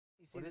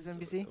See this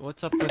NPC?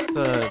 What's up with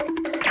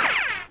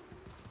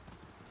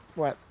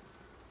What?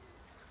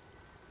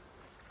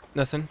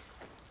 nothing?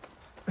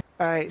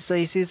 Alright, so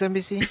you see this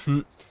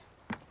NPC?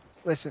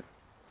 Listen.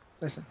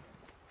 Listen.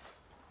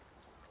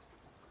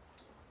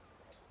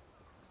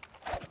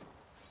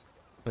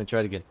 Let me try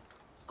it again.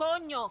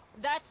 Coño,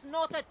 that's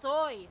not a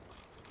toy.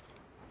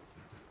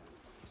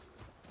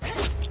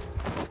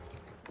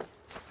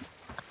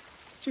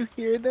 Did you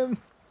hear them?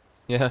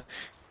 Yeah.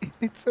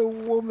 It's a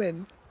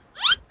woman.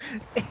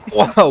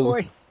 Wow.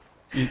 Boy,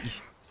 Y- y-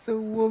 it's a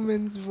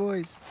woman's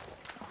voice.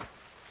 You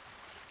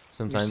see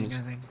Sometimes,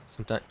 nothing.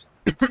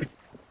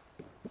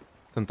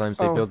 sometimes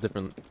they Oh. build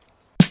different.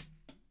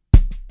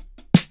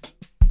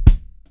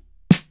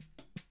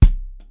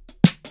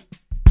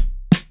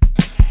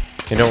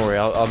 Hey, don't worry.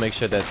 I'll make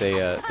sure that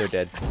they're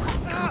dead.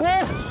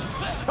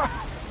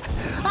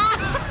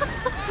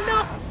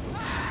 No!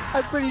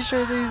 I'm pretty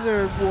sure these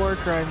are war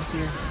crimes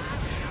here.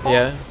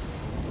 Yeah.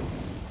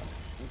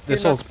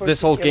 This You're not whole supposed this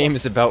to whole kill game them.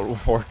 is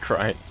about war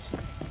crimes.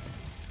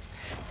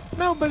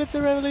 No, but it's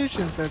a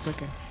revolution, so it's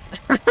okay.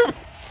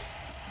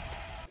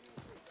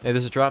 Hey,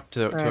 there's a drop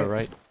to our Alright.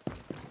 right.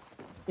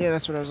 Yeah,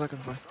 that's what I was looking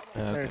for.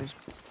 There Okay. it is.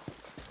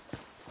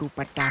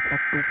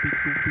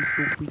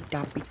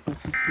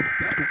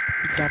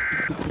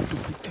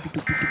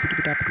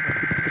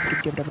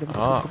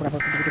 Ah.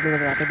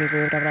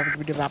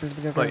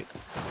 Wait.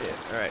 Yeah.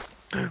 All right.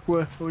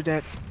 What was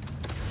that?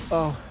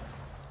 Oh,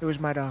 it was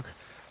my dog.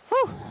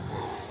 Whew.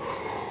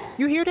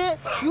 You hear that?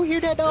 You hear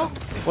that, dog?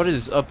 What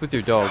is up with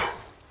your dog?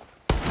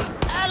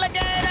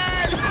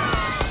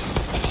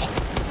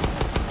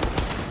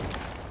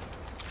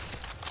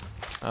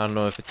 I don't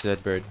know if it's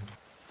that bird.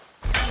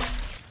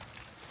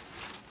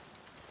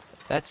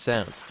 That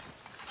sound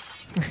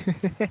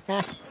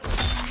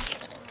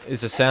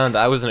is a sound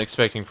I wasn't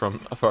expecting from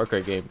a Far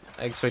Cry game.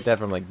 I expect that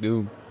from like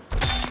Doom.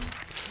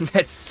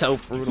 That's so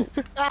brutal.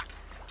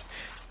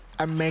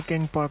 I'm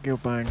making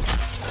porcupine.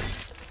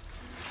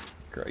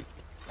 Great.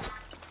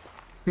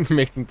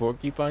 Making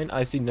porcupine?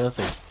 I see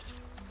nothing.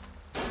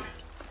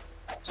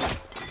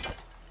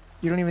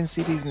 You don't even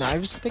see these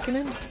knives sticking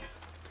in?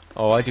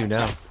 Oh, I do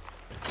now.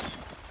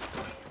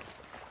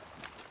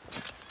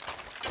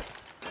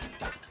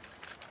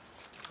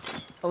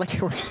 I like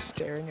how we're just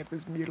staring at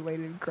this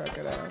mutilated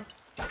crocodile.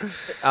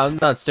 I'm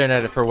not staring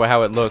at it for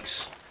how it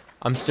looks.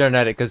 I'm staring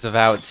at it because of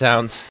how it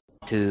sounds.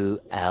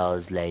 2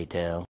 hours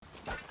later.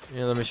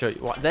 Yeah, let me show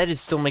you. That is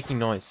still making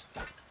noise.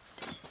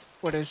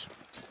 What is?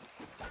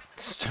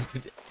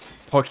 Stupid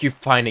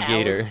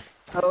porcupine-gator.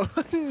 Oh,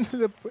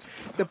 the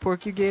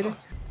porcugator?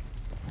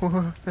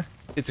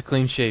 It's a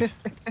clean shave.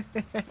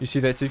 You see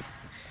that too?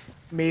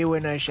 Me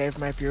when I shave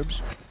my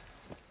pubes.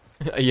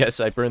 Yes,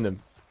 I burned them.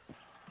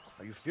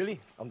 Are you Philly?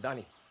 I'm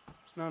Danny.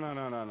 No, no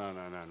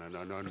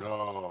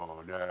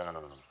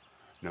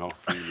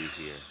Philly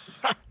here.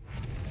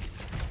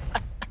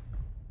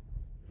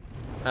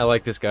 I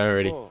like this guy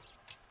already. Oh,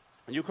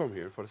 and you come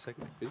here for a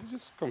second. Can you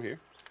just come here?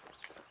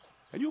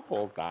 And you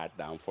hold that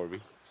down for me.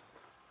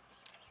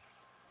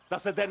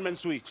 That's a dead man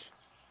switch.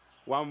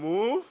 One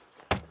move.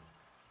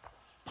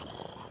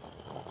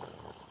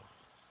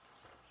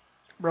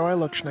 Bro, I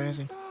look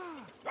snazzy.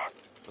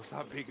 Those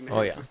are big names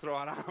Oh, yeah. to throw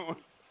around.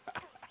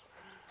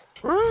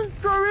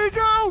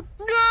 Dorito!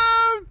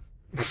 No!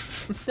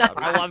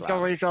 I love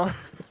Clown. Dorito.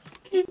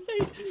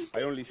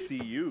 I only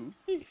see you.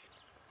 You're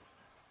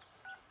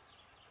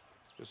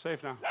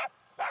safe now.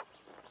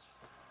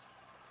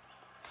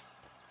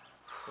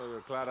 So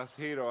you're Clara's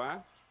hero, huh?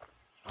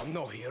 I'm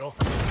no hero.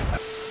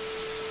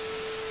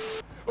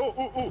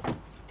 Oh.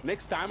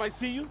 Next time I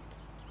see you,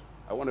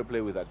 I want to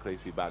play with that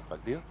crazy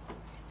backpack, deal?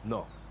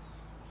 No.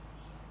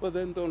 Well,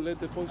 then don't let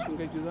the poison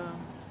get you down.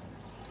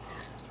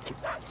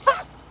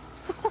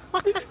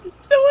 The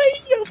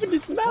way he opened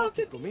his mouth.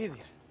 Comedian.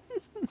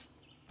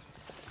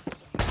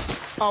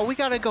 Oh, we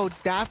gotta go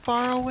that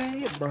far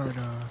away? Bro,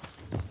 no.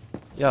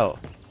 Yo,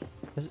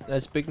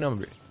 that's a big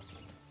number.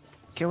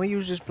 Can we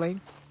use this plane?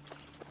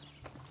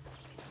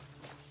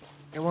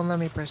 It won't let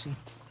me, Pressy.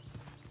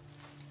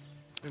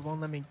 It won't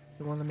let me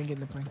get in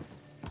the plane.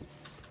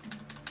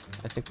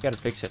 I think we gotta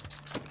fix it.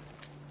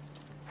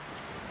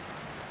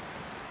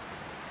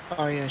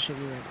 Oh yeah, shit,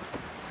 you're right.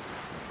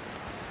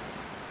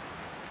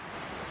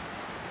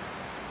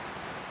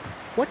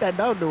 What that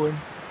dog doing?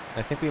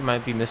 I think we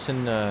might be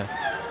missing this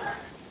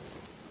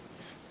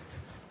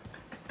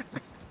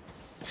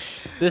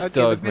Okay,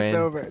 dog, the bit's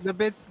man. over. The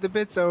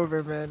bit's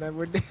over, man. I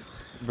would.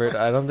 Bert,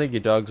 I don't think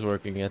your dog's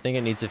working. I think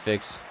it needs a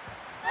fix.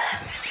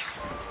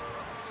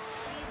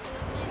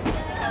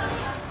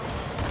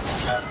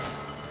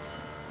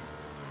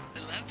 I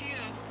love you.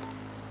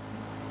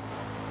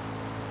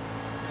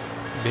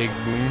 Big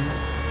boom.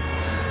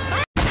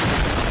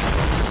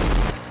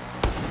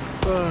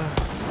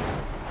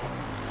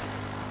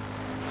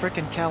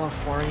 Frickin'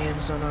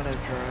 Californians don't know how to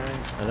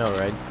drive. I know,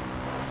 right?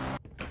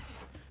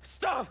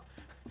 Stop!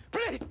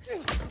 Please!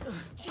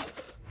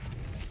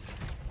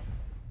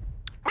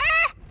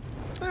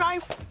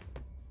 Knife!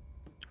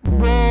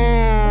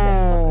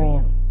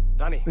 Bro!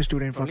 Danny. This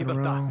dude ain't from fucking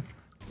Libertad. wrong.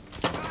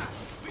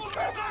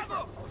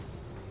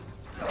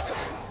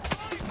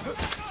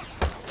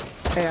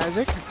 Hey,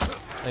 Isaac.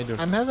 How you doing?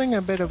 I'm having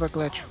a bit of a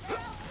glitch.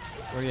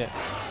 Where you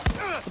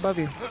at? Above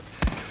you.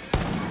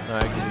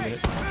 Alright, give me a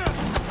minute.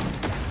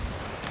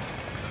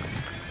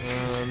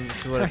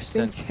 To what I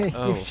extent? think that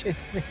Oh, you should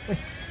really...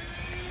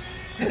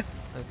 I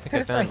think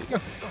I found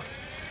it.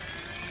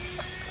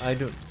 I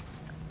do.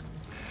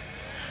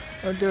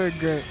 I'm doing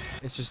great.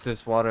 It's just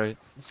this water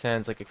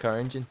sounds like a car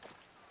engine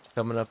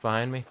coming up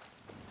behind me.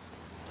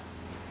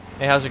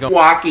 Hey, how's it going?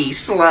 Walkie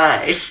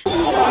slush.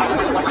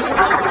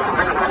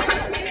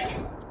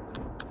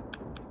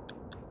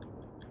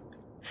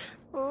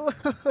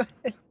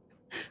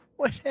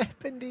 What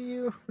happened to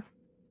you?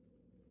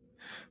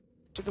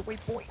 To the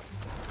waypoint.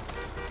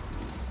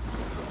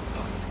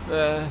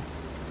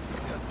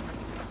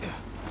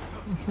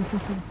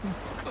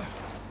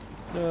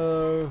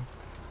 No.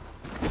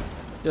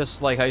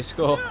 Just like high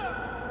school.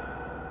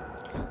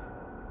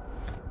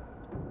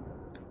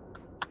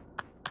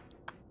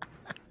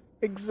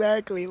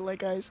 Exactly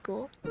like high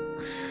school.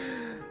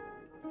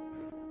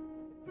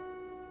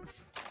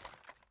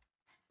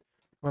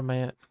 Where am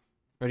I at?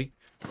 Ready?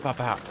 Pop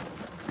out.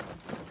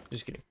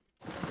 Just kidding.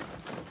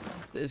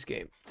 This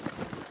game.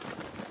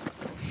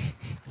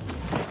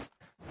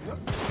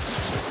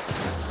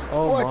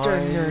 Oh What a my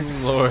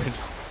nerd. lord.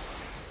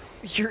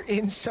 You're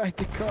inside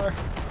the car.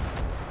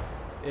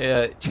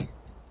 Yeah.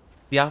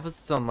 The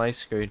opposite's on my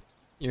screen.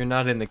 You're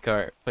not in the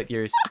car, but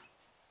you're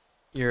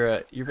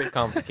a bit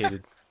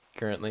complicated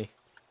currently.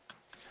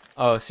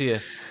 Oh, see ya.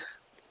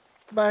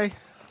 Bye.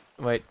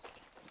 Wait.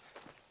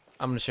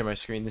 I'm gonna share my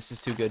screen. This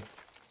is too good.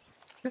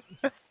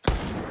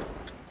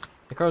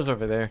 The car's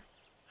over there.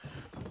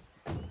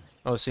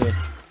 Oh, see ya.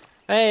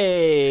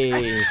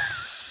 Hey!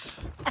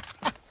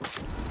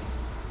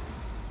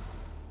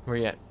 Where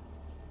you at?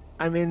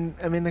 I'm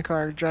in the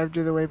car. Drive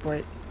to the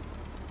waypoint.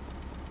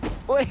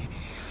 Wait.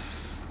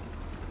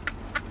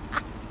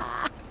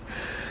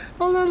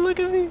 Hold on, look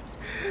at me.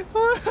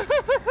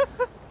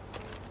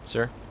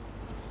 Sir?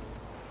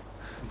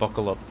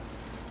 Buckle up.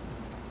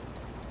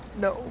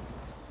 No.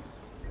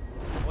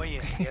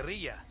 Oye,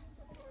 guerrilla.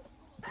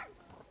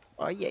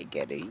 Oh yeah,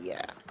 get it,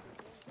 yeah.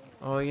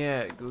 Oh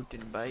yeah,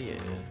 guten Bayer.